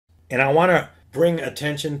And I want to bring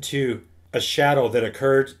attention to a shadow that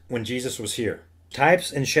occurred when Jesus was here.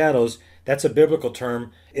 Types and shadows, that's a biblical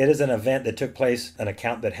term. It is an event that took place, an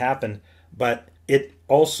account that happened, but it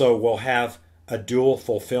also will have a dual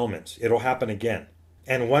fulfillment. It'll happen again.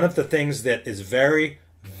 And one of the things that is very,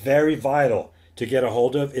 very vital to get a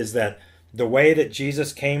hold of is that the way that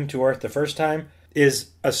Jesus came to earth the first time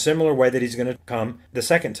is a similar way that he's going to come the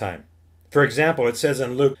second time. For example, it says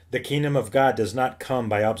in Luke, the kingdom of God does not come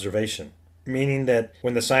by observation, meaning that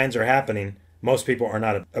when the signs are happening, most people are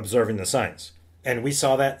not observing the signs. And we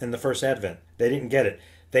saw that in the first advent. They didn't get it.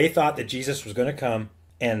 They thought that Jesus was going to come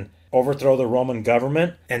and overthrow the Roman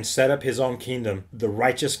government and set up his own kingdom, the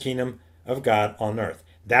righteous kingdom of God on earth.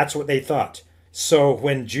 That's what they thought. So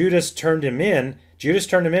when Judas turned him in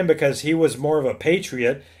because he was more of a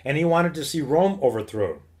patriot and he wanted to see Rome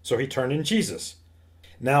overthrown. So he turned in Jesus.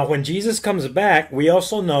 Now, when Jesus comes back, we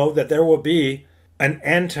also know that there will be an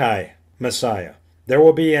anti-Messiah. There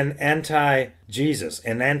will be an anti-Jesus,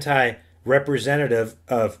 an anti-representative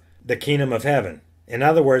of the kingdom of heaven. In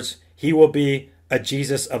other words, he will be a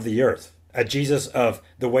Jesus of the earth, a Jesus of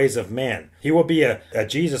the ways of man. He will be a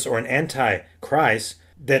Jesus or an anti-Christ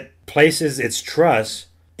that places its trust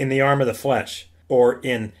in the arm of the flesh or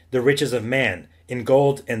in the riches of man, in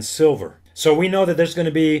gold and silver. So we know that there's going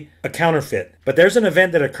to be a counterfeit. But there's an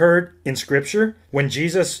event that occurred in Scripture when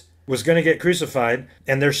Jesus was going to get crucified,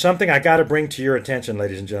 and there's something I got to bring to your attention,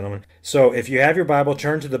 ladies and gentlemen. So if you have your Bible,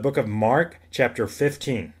 turn to the book of Mark, chapter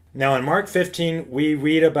 15. Now in Mark 15, we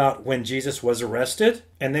read about when Jesus was arrested,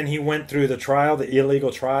 and then he went through the trial, the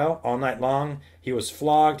illegal trial, all night long. He was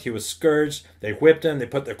flogged, he was scourged, they whipped him, they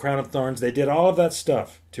put the crown of thorns, they did all of that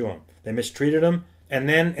stuff to him. They mistreated him. And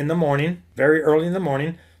then in the morning, very early in the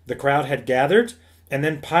morning, the crowd had gathered, and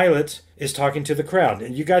then Pilate is talking to the crowd.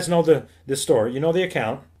 And you guys know the story, you know the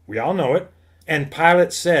account, we all know it. And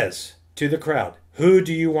Pilate says to the crowd, "Who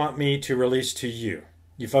do you want me to release to you?"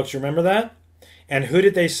 You folks remember that? And who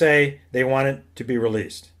did they say they wanted to be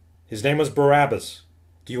released? His name was Barabbas.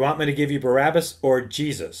 Do you want me to give you Barabbas or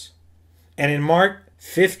Jesus? And in Mark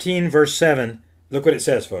 15, verse 7, look what it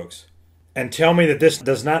says, folks. And tell me that this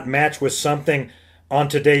does not match with something on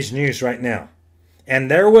today's news right now.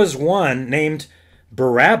 And there was one named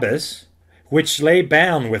Barabbas, which lay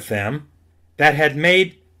bound with them, that had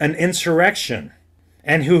made an insurrection,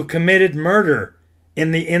 and who committed murder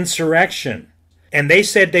in the insurrection. And they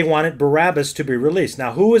said they wanted Barabbas to be released.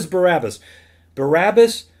 Now, who is Barabbas?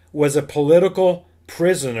 Barabbas was a political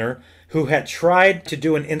prisoner who had tried to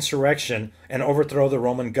do an insurrection and overthrow the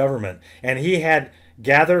Roman government. And he had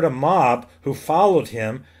gathered a mob who followed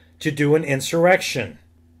him to do an insurrection.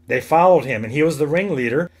 They followed him, and he was the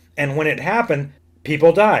ringleader. And when it happened,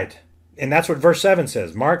 people died. And that's what verse 7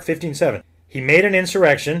 says, Mark 15:7. He made an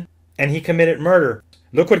insurrection, and he committed murder.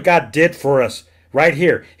 Look what God did for us right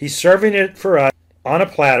here. He's serving it for us on a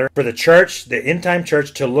platter for the church, the end-time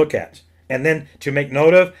church, to look at, and then to make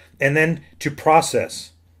note of, and then to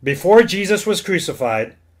process. Before Jesus was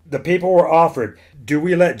crucified, the people were offered, do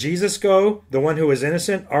we let Jesus go, the one who is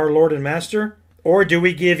innocent, our Lord and Master? Or do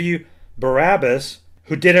we give you Barabbas,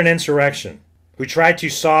 who did an insurrection, who tried to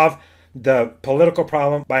solve the political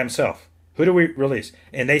problem by himself? Who do we release?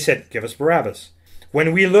 And they said, give us Barabbas.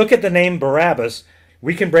 When we look at the name Barabbas,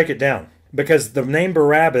 we can break it down, because the name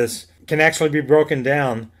Barabbas can actually be broken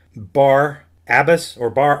down Bar-Abbas or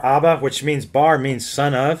Bar-Abba, which means Bar means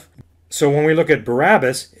son of. So when we look at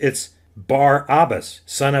Barabbas, it's Bar-Abbas,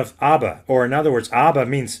 son of Abba. Or in other words, Abba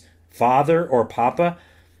means father or papa,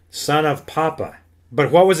 son of papa.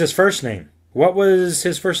 But what was his first name? What was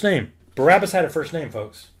his first name? Barabbas had a first name,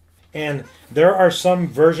 folks. And there are some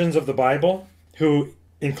versions of the Bible who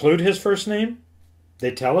include his first name.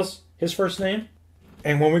 They tell us his first name.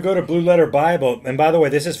 And when we go to Blue Letter Bible, and by the way,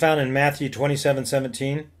 this is found in Matthew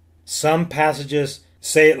 27:17, some passages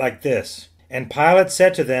say it like this. And Pilate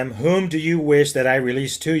said to them, whom do you wish that I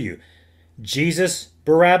release to you? Jesus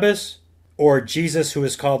Barabbas or Jesus who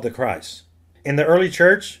is called the Christ? In the early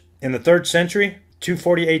church, in the 3rd century,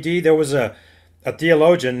 240 AD, there was a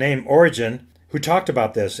theologian named Origen who talked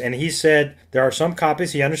about this. And he said there are some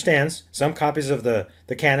copies, he understands, some copies of the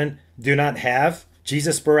canon do not have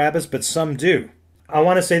Jesus Barabbas, but some do. I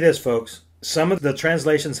want to say this, folks. Some of the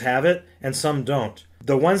translations have it and some don't.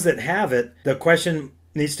 The ones that have it, the question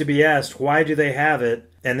needs to be asked, why do they have it?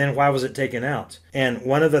 And then why was it taken out? And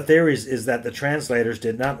one of the theories is that the translators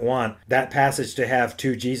did not want that passage to have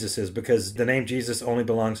two Jesuses because the name Jesus only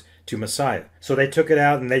belongs to Messiah. So they took it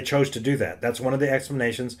out and they chose to do that. That's one of the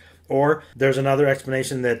explanations. Or there's another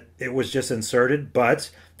explanation that it was just inserted,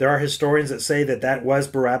 but there are historians that say that that was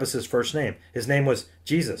Barabbas' first name. His name was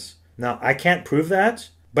Jesus. Now, I can't prove that,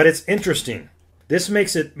 But it's interesting. This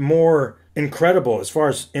makes it more incredible as far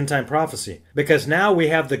as end time prophecy, because now we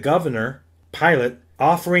have the governor, Pilate,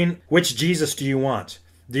 offering, which Jesus do you want?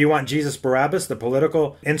 Do you want Jesus Barabbas, the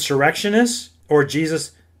political insurrectionist, or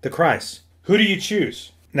Jesus the Christ? Who do you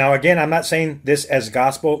choose? Now, again, I'm not saying this as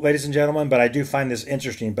gospel, ladies and gentlemen, but I do find this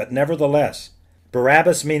interesting. But nevertheless,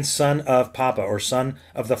 Barabbas means son of Papa, or son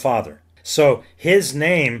of the Father. So his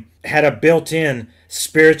name had a built-in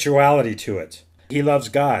spirituality to it. He loves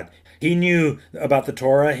God. He knew about the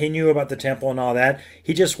Torah. He knew about the temple and all that.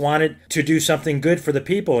 He just wanted to do something good for the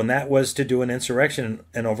people, and that was to do an insurrection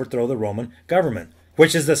and overthrow the Roman government,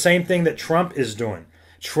 which is the same thing that Trump is doing.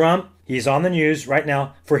 Trump, he's on the news right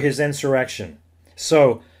now for his insurrection.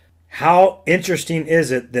 So how interesting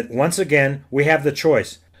is it that once again we have the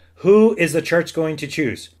choice? Who is the church going to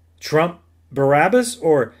choose? Trump, Barabbas,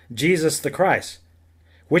 or Jesus the Christ?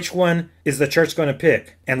 Which one is the church going to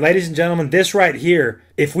pick? And ladies and gentlemen, this right here,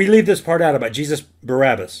 if we leave this part out about Jesus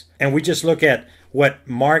Barabbas, and we just look at what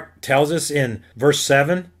Mark tells us in verse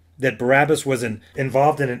 7, that Barabbas was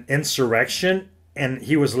involved in an insurrection, and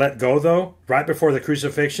he was let go, though, right before the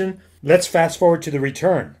crucifixion. Let's fast forward to the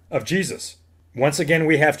return of Jesus. Once again,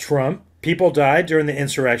 we have Trump. People died during the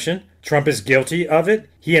insurrection. Trump is guilty of it.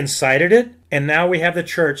 He incited it. And now we have the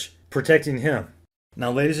church protecting him.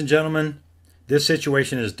 Now, ladies and gentlemen, this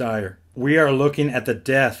situation is dire. We are looking at the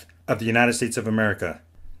death of the United States of America.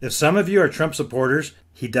 If some of you are Trump supporters,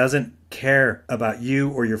 he doesn't care about you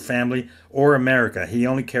or your family or America. He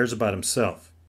only cares about himself.